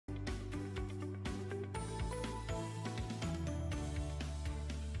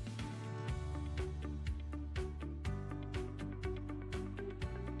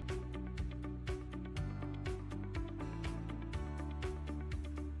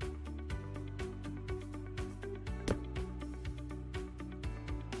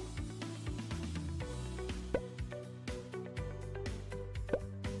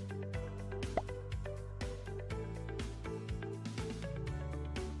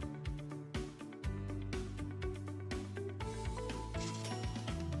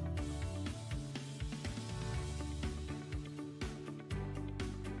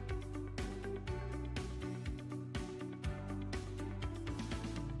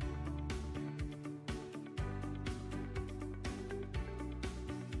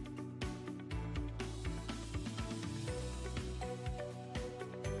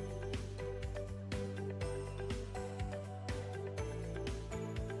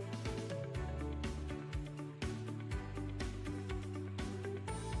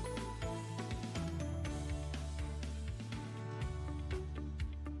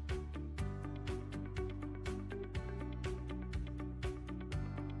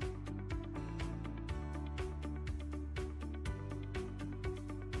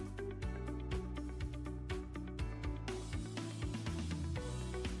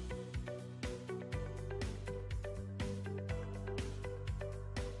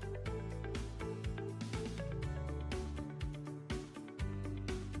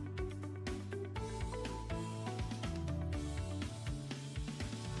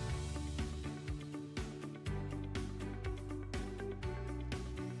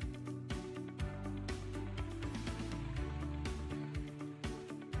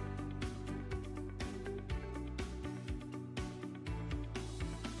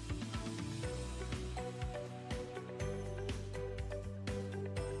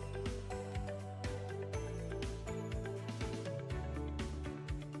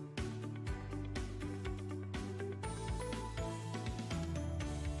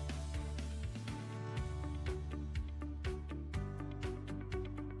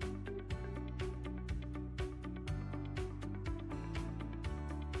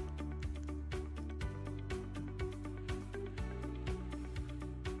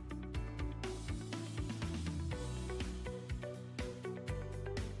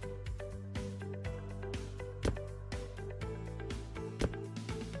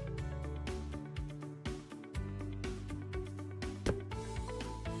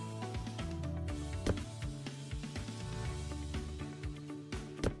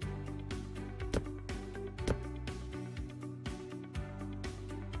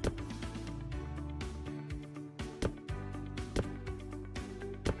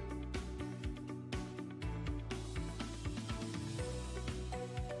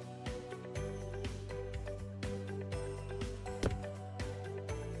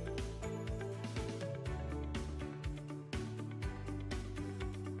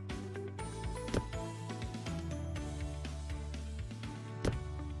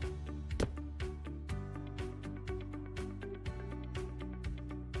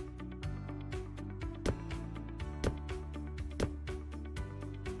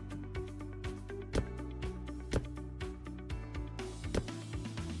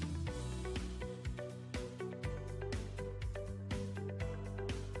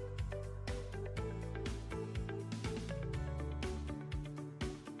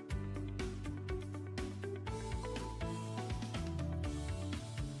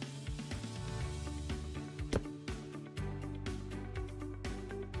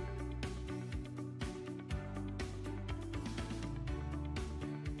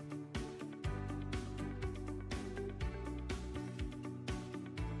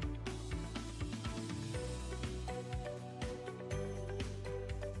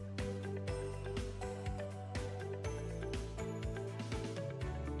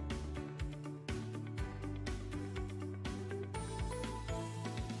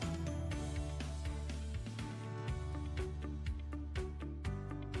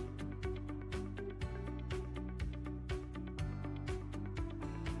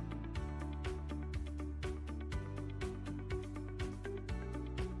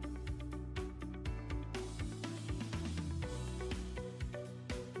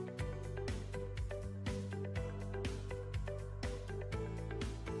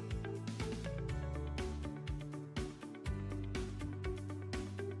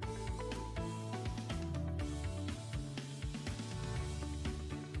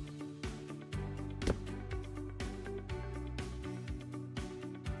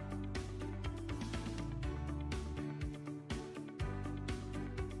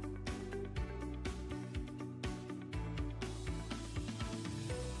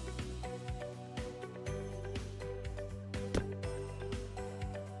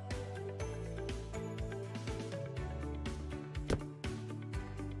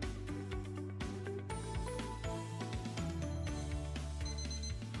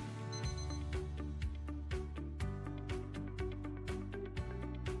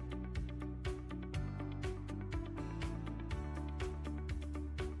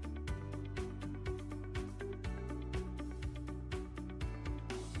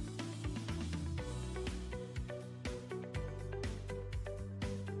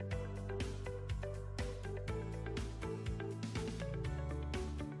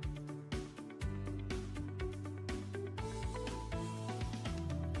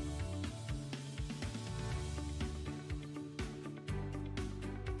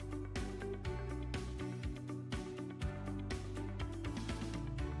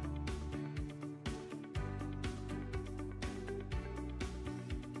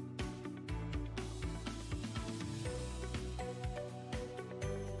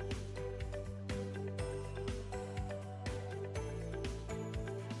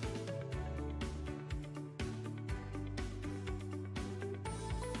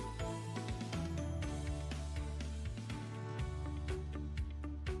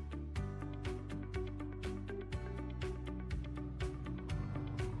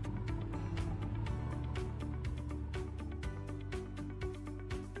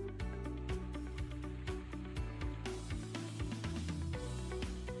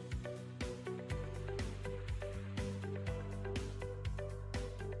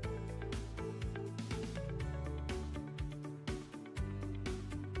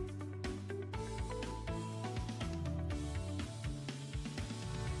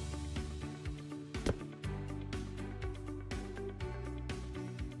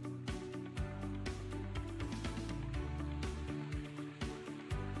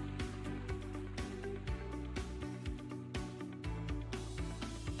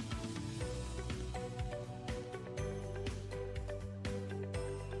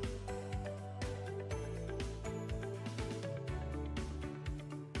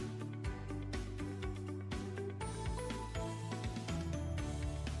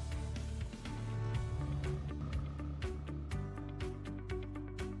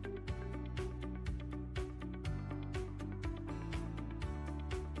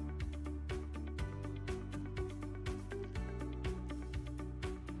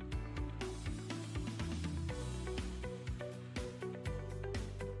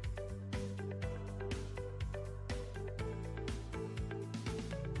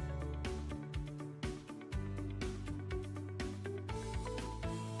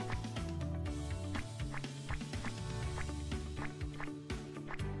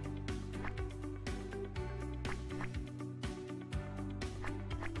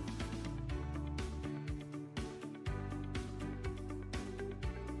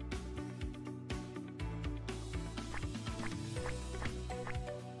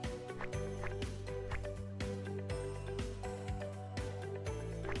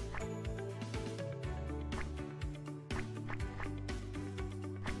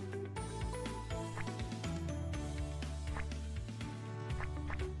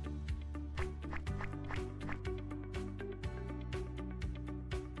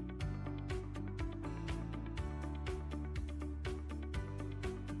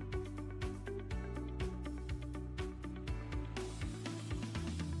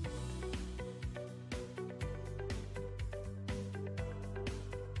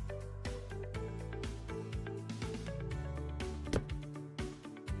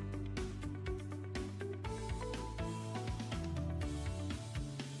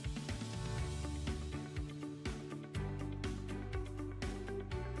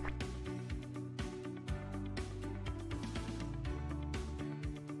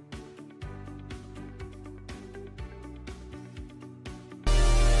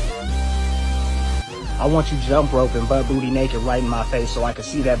I want you jump roping butt booty naked right in my face so I can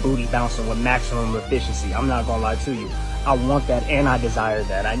see that booty bouncing with maximum efficiency. I'm not gonna lie to you. I want that and I desire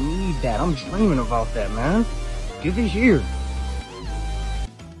that. I need that. I'm dreaming about that, man. Get this here.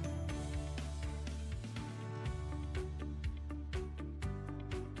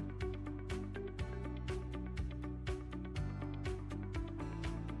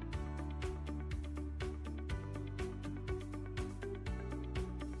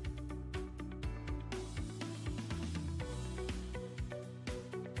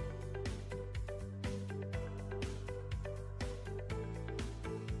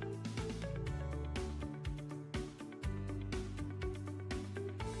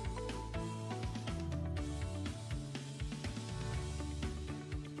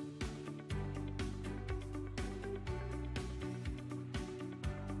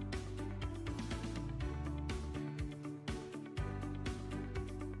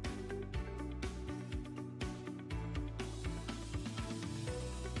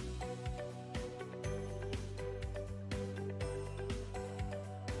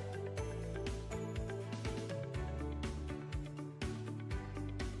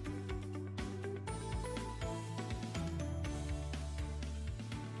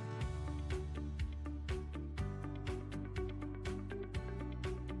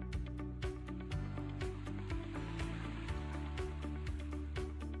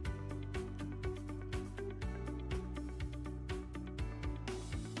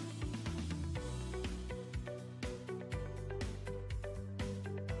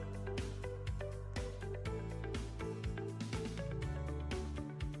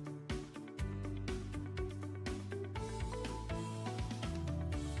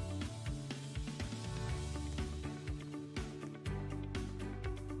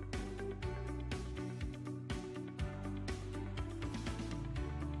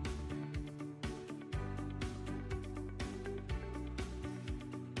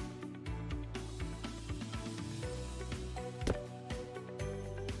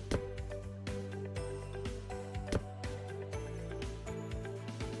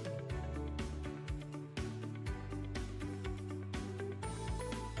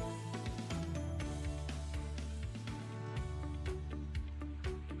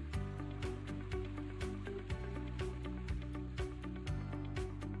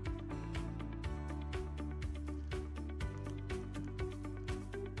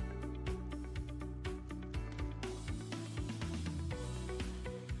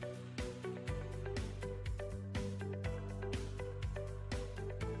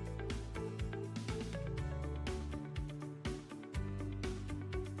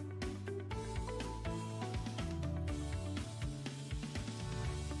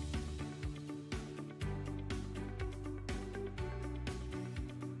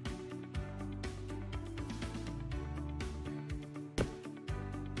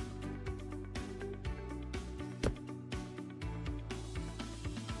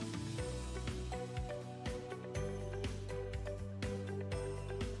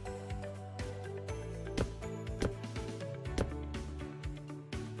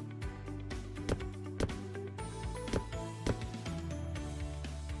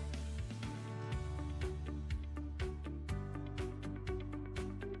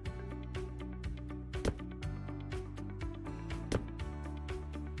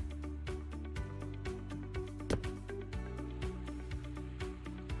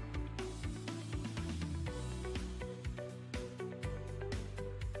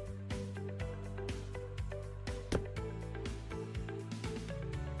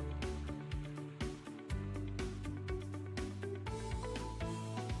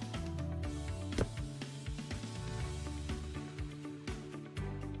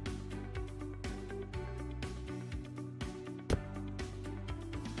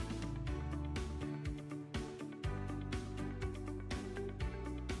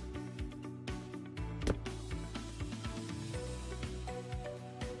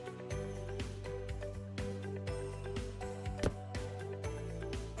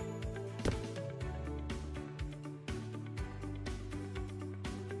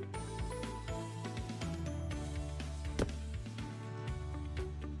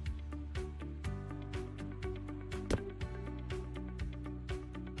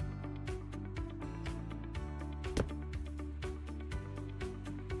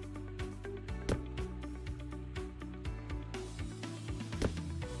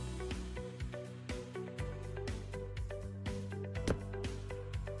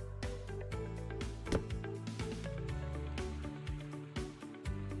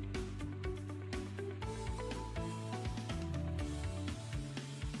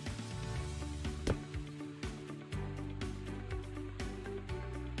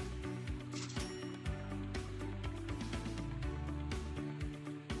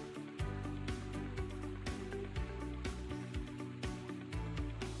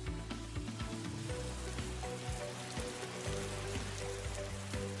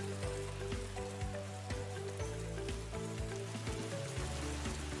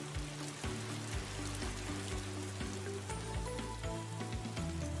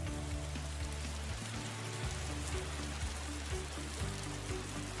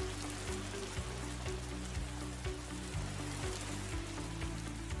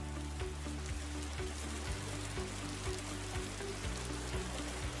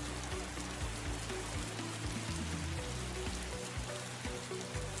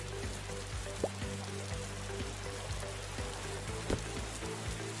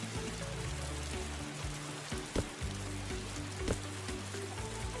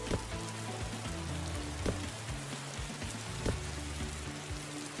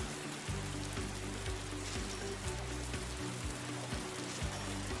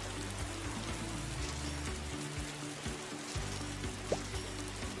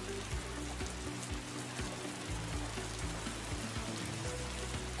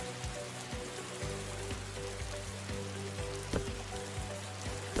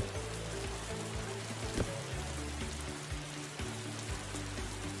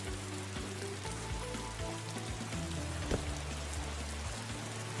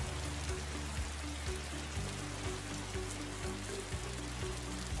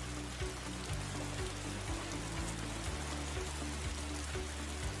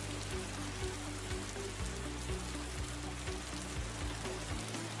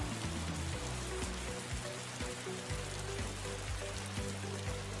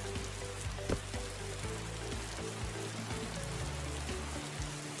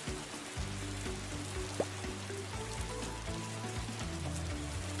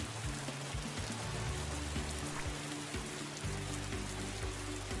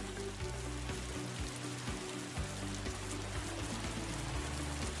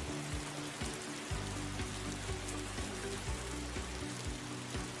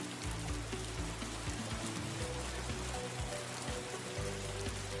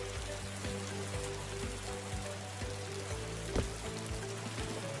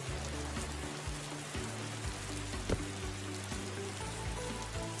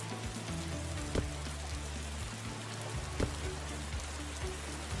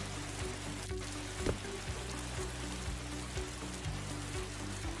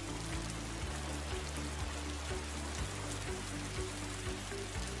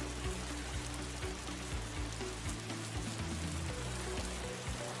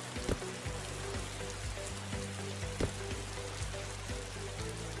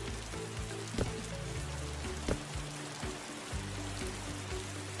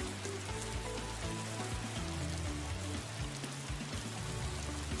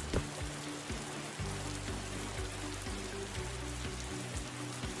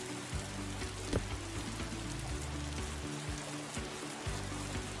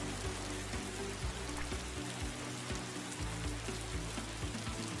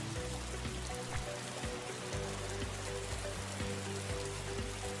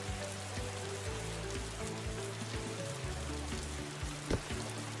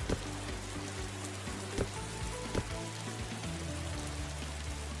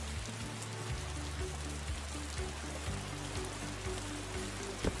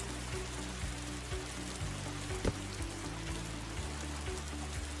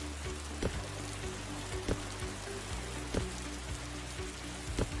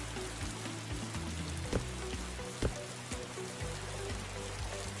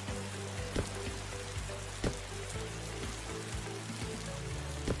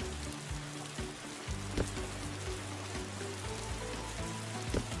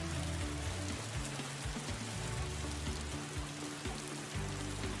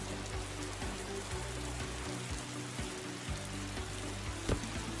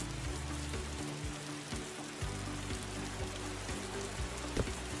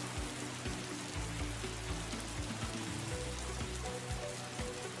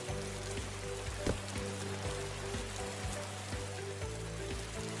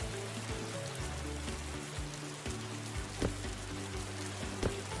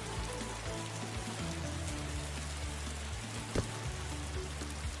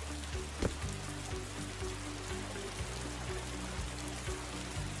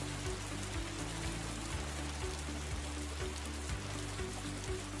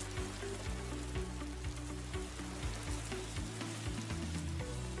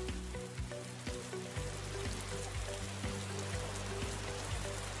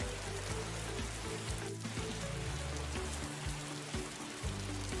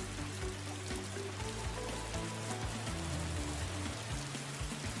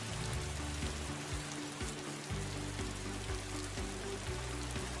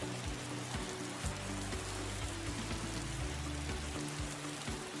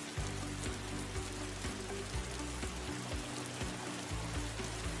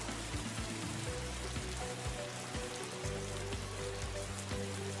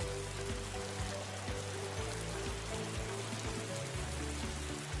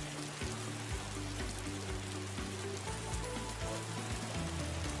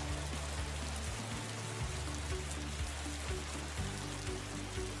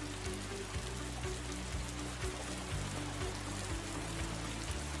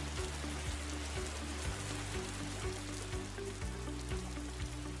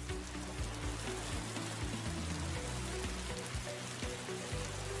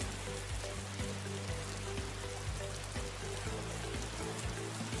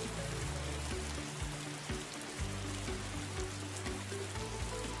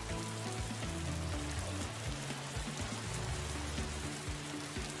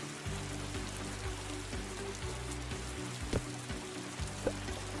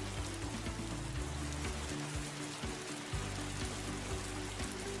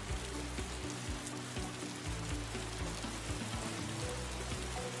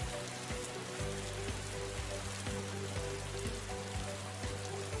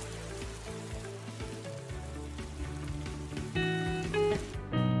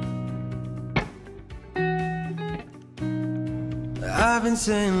 I've been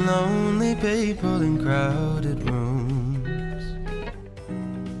seeing lonely people in crowded rooms,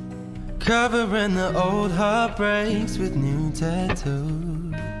 covering the old heartbreaks with new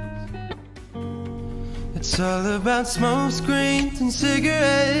tattoos. It's all about smoke screens and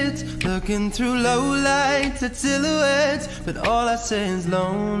cigarettes, looking through low lights at silhouettes. But all I see is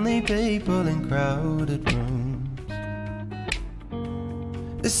lonely people in crowded rooms.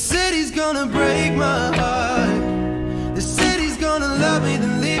 The city's gonna break my heart. The city's gonna love me,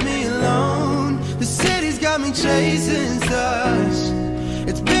 then leave me alone. The city's got me chasing stars.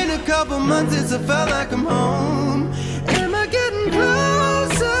 It's been a couple months since I felt like I'm home. Am I getting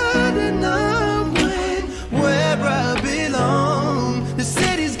closer to knowing where I belong? The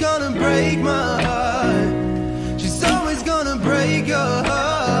city's gonna break my heart. She's always gonna break your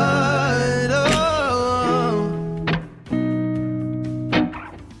heart. Oh.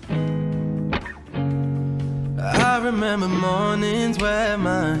 I remember mornings where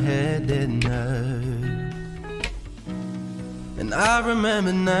my head didn't hurt, and I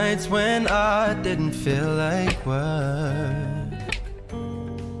remember nights when I didn't feel like work.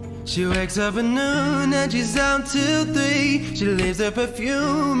 She wakes up at noon and she's out till 3. She leaves her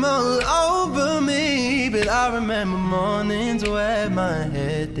perfume all over me. But I remember mornings where my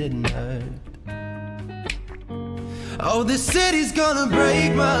head didn't hurt. Oh, the city's gonna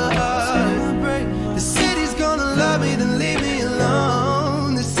break my heart. The city's gonna love me, then leave me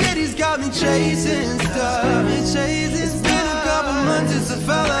alone. The city's got me chasing stars. It's been a couple months since I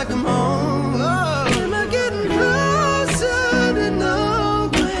felt like I'm home. Am I getting closer to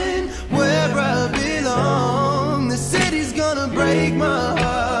knowing where I belong? The city's gonna break my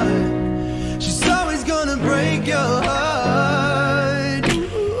heart. She's always gonna break your heart.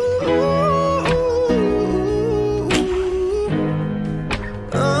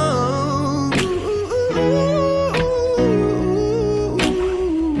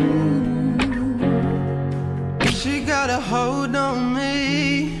 Hold on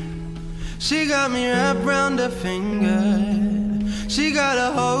me. She got me wrapped round her finger. She got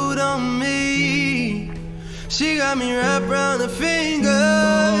a hold on me. She got me wrapped round her finger.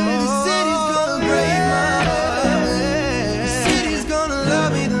 The city's gonna break my heart. The city's gonna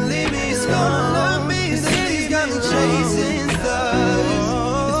love me, then leave me alone. The city's got me chasing stars.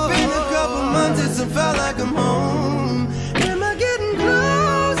 It's been a couple months since I felt like I'm home. Am I getting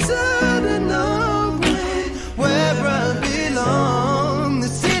closer to knowing where I belong? The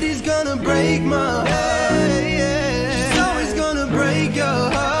city's gonna break my heart. She's always gonna break your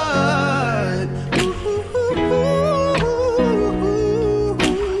heart.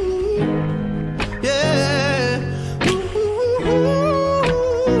 Yeah.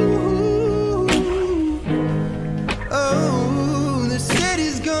 Oh, the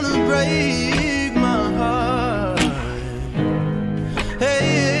city's gonna break my heart.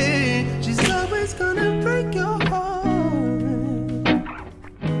 Hey, she's always gonna break your heart.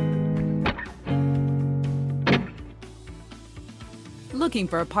 Looking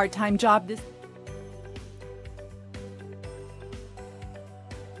for a part-time job this...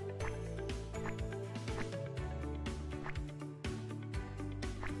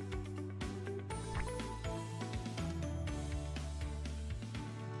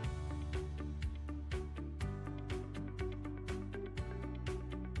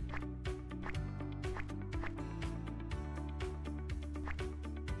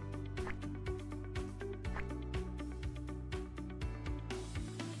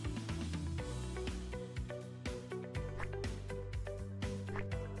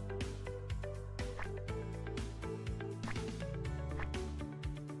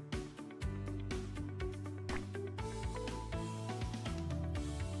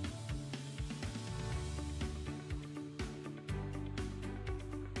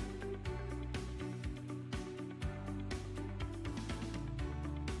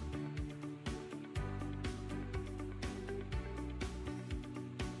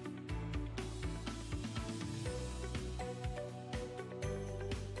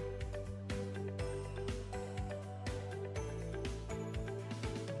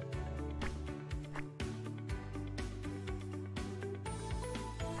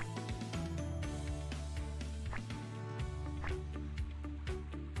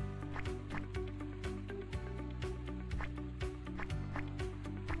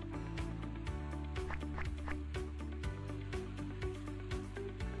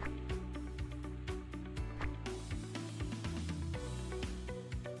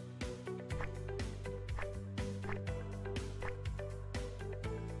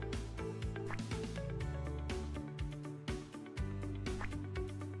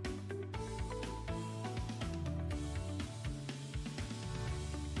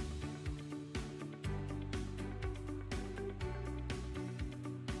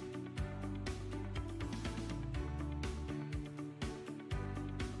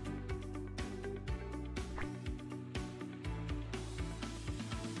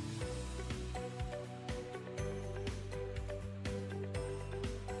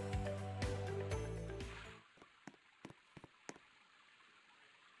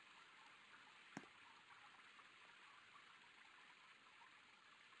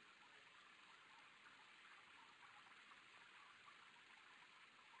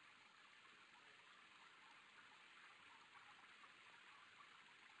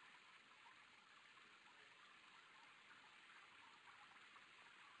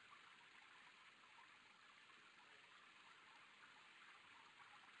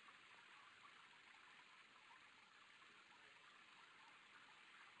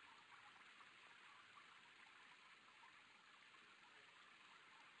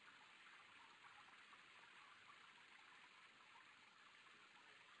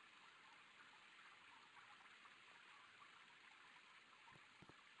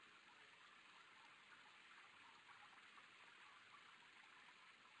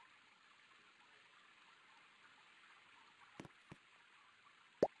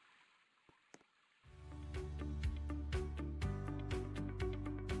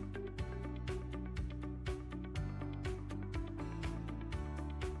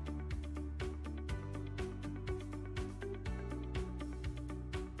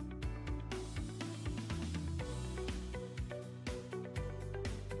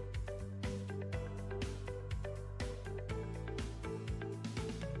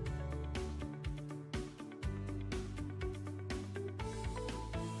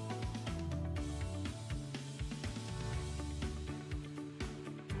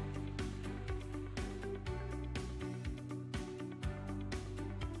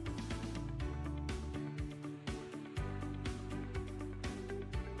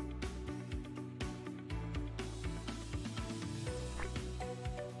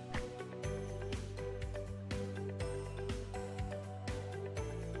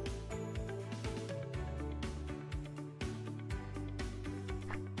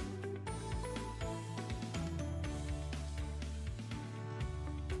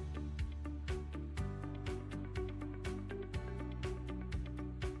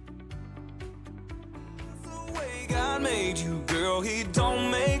 way God made you, girl, he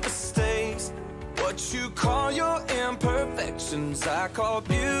don't make mistakes. What you call your imperfections, I call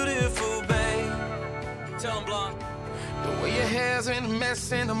beautiful, babe. Tell him, blonde. The way your hair's in a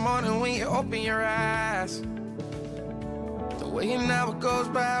mess in the morning when you open your eyes. The way an hour goes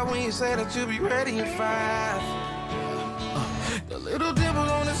by when you say that you'll be ready in 5. The little dimple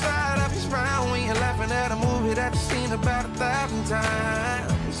on the side of your smile when you're laughing at a movie that you've seen about 1,000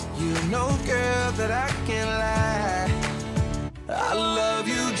 times. You know, girl, that I can't lie. I love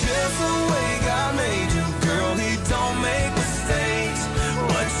you just the way God made you, girl, he don't make mistakes.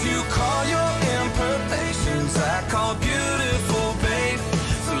 What you call your imperfections, I call beautiful, babe.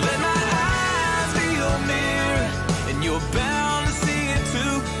 So let my eyes be your mirror, and you're bound to see it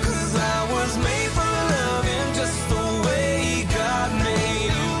too. Cause I was made for loving just the way God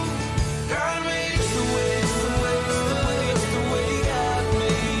made you. God made you the way, the way, the way, the way God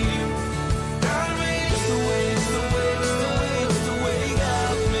made you. God made you the way, the way, the way, the way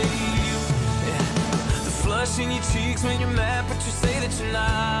God made you. Yeah. The flush in your cheeks when you're mad, but you say that you're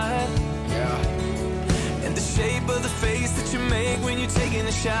not. Yeah. And the shape of the face that you make when you're taking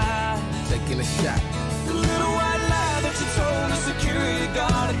a shot. Taking a shot. The little white lie that you told the security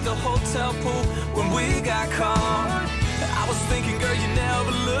guard at the hotel pool when we got caught. I was thinking, girl, you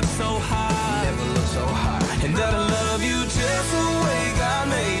never looked so hot. Never looked so hot. And that I love you just the way God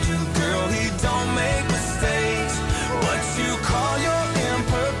made you, girl, he don't make mistakes. What you call your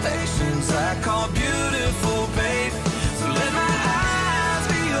imperfections, I call beautiful, babe. So let my eyes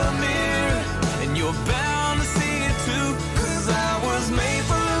be your mirror, and you're bound to see it too. Cause I was made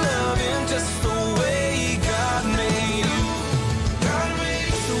for loving just the way God made you. God made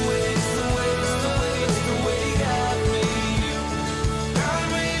you the way, the way, the way, the way God made you. God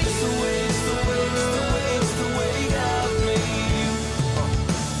made you the way, the way, the way, the way God made you.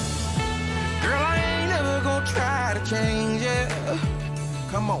 Girl, I ain't never gonna try to change it.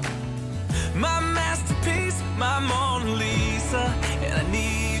 Come on. My masterpiece, my Mona Lisa, and I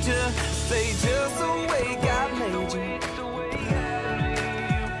need you to stay just the way God made you.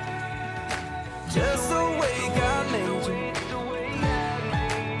 Just the way God made you.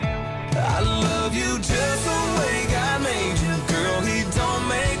 I love you just the way God made you, girl, he don't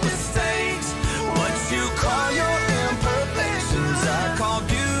make mistakes. What you call your imperfections, I call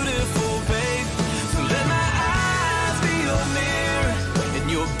beautiful, babe. So let my eyes be your mirror,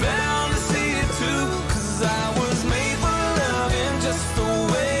 and you're bound to see it too. Cause I was made for loving just the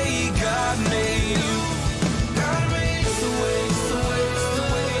way God made you. God made you the way, the way, the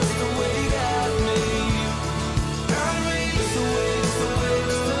way, the way God made you. God made you the way, the way,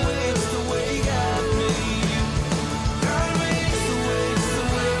 the way, the way God made you. God made you the way, the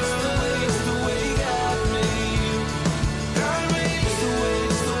way, the way, the way God made you. God made you the way,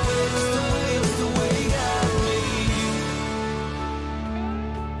 the way, the way, the way God made you.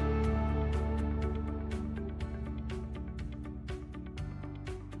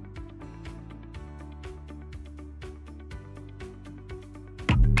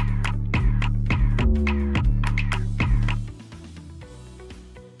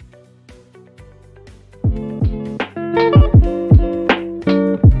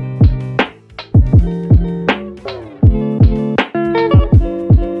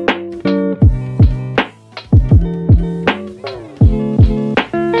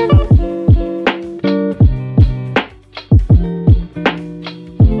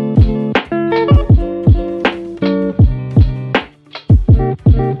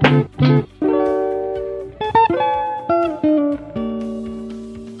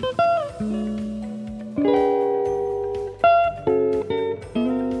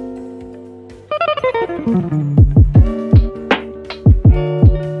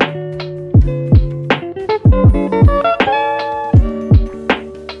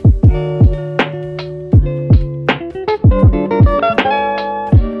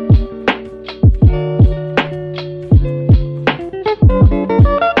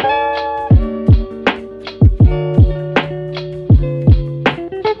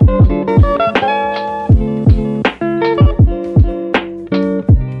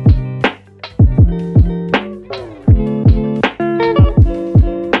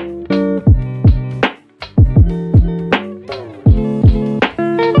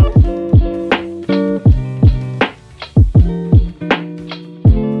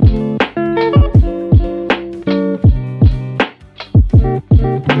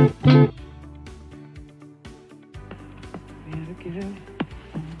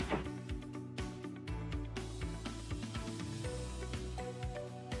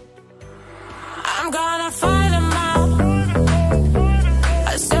 I'm gonna fight them out.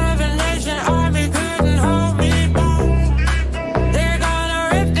 A 7-nation army couldn't hold me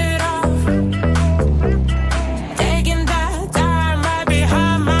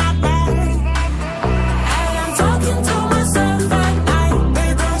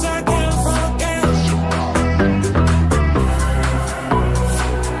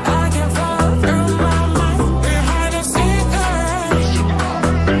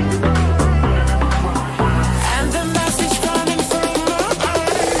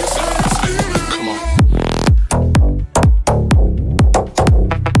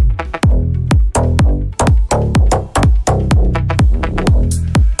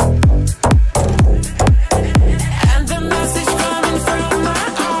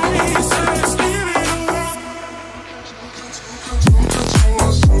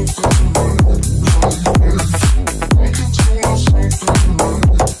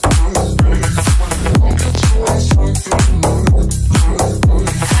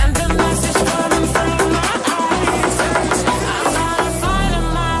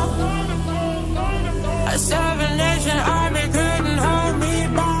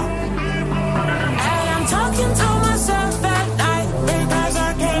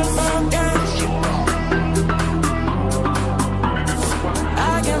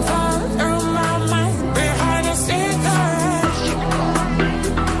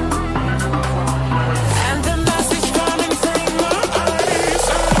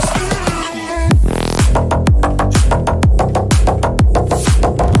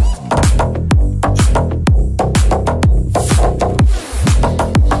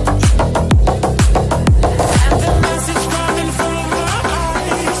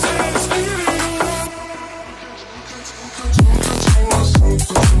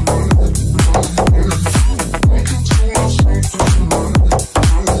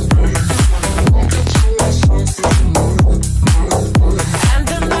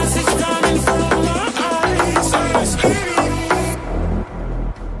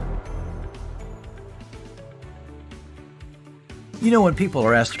You know, when people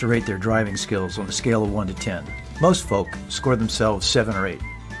are asked to rate their driving skills on a scale of 1 to 10, most folk score themselves 7 or 8.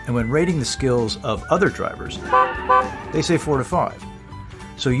 And when rating the skills of other drivers, they say 4 to 5.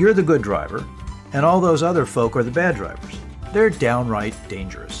 So you're the good driver, and all those other folk are the bad drivers. They're downright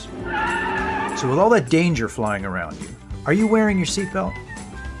dangerous. So with all that danger flying around you, are you wearing your seatbelt?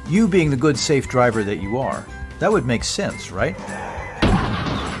 You being the good, safe driver that you are, that would make sense, right?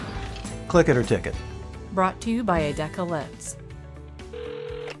 Click it or ticket. Brought to you by ℙ𝕖𝕠𝕡𝕝𝕝.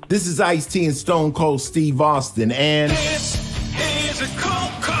 This is Ice-T and Stone Cold Steve Austin, and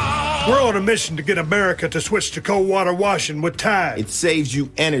we're on a mission to get America to switch to cold water washing with Tide. it saves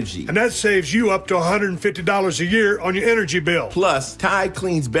you energy. And that saves you up to $150 a year on your energy bill. Plus, Tide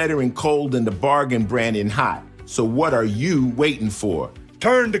cleans better in cold than the bargain brand in hot. So what are you waiting for?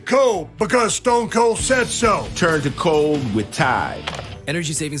 Turn to cold because Stone Cold said so. Turn to cold with Tide.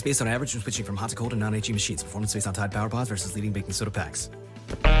 Energy savings based on average when switching from hot to cold and non-HE machines. Performance based on Tide Power Pods versus leading baking soda packs.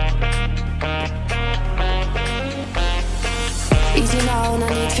 Easy now, no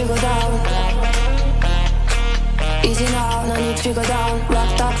need to go down. Easy now, no need to go down.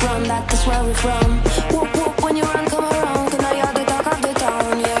 Rock that run, that's where we're from. Whoop whoop when you run, come around. Cause now you're the talk of the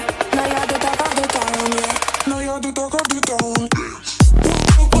town, yeah. Now you're the talk of the town, yeah. Now you're the talk of the town.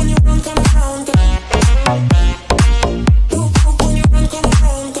 Whoop whoop when you run, come around. Whoop whoop when you run, come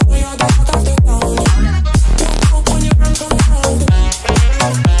around. Cause now you're the talk of the town, yeah. Whoop whoop when you run, come around.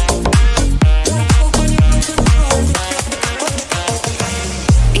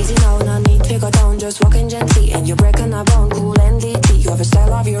 Just walking gently and you're breaking a bone. Cool and DT, you have a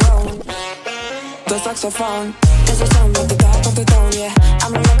style of your own. The saxophone, there's a sound like the top of the tone, yeah.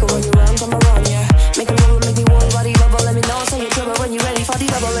 I'm a record when you run, come around, yeah. Make a move, make me whole body bubble. Let me know, say you're trouble when you're ready for the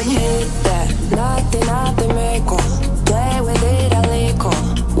double. And hit that, nothing make up. Play with it a little.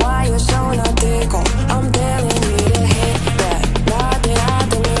 Why you so not tickle? I'm telling you to hit that,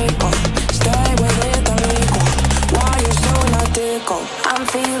 nothing make up. Stay with it a little. Why you so not tickle? I'm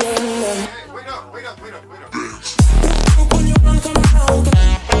feeling it. Wait up. When you run, come around.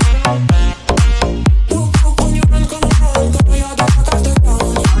 When you run, come around. When you're the talk of the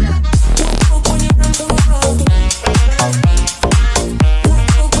town. When you run, come around.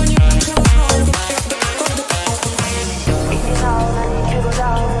 When you run, come around. Easy now, no need to go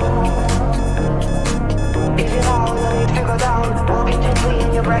down. Easy now, no need to go down. Walking gently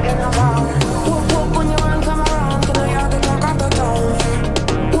and you're breaking around. When you run, come around. Cause now you're the talk of the town.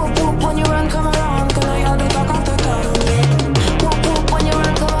 When you run, come around. Cause now you're the talk of the town. When you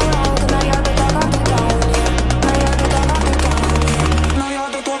run, come around. Cause now you're the talk of the town. Now you're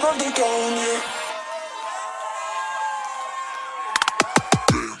the talk of the town. Now you're the talk of the town. When you run, come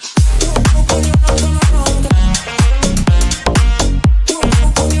around. When you run, come around. Cause now you're the talk of the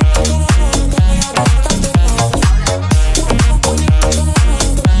town. When you run, come around. When you run, come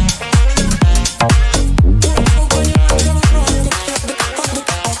around.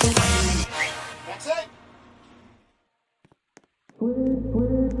 That's it.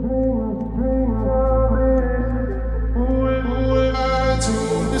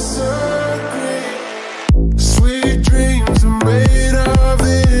 Sweet dreams are made of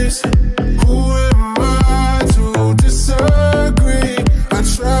this. Who am I to disagree? I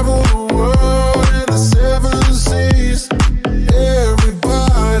travel the world and the 7 seas.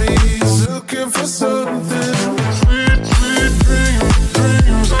 Everybody's looking for something. Sweet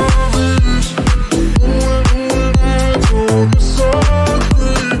dreams of this. Who am I to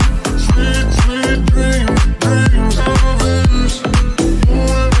disagree? Sweet dreams of this. Who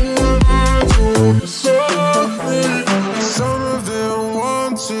am I to disagree? Some of them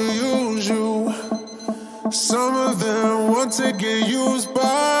want to use you. Some of them want to get used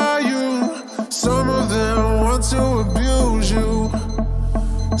by you. Some of them want to abuse you.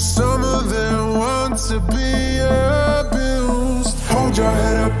 Some of them want to be abused. Hold your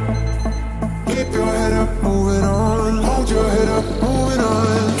head up. Keep your head up, moving on. Hold your head up, moving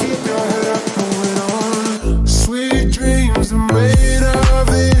on. Keep your head up, moving on. Sweet dreams are made of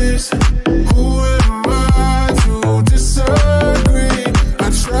this. Who am I to disagree? I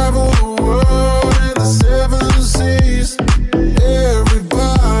travel the world and the 7 seas.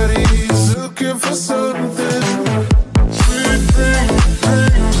 Everybody's looking for something. Sweet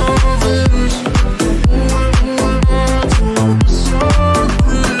dreams of this. Who am I to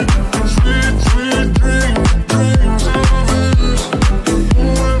disagree? Sweet dreams of this. Who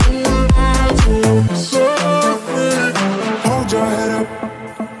am I to disagree? Hold your head up.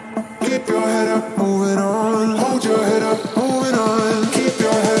 Keep your head up.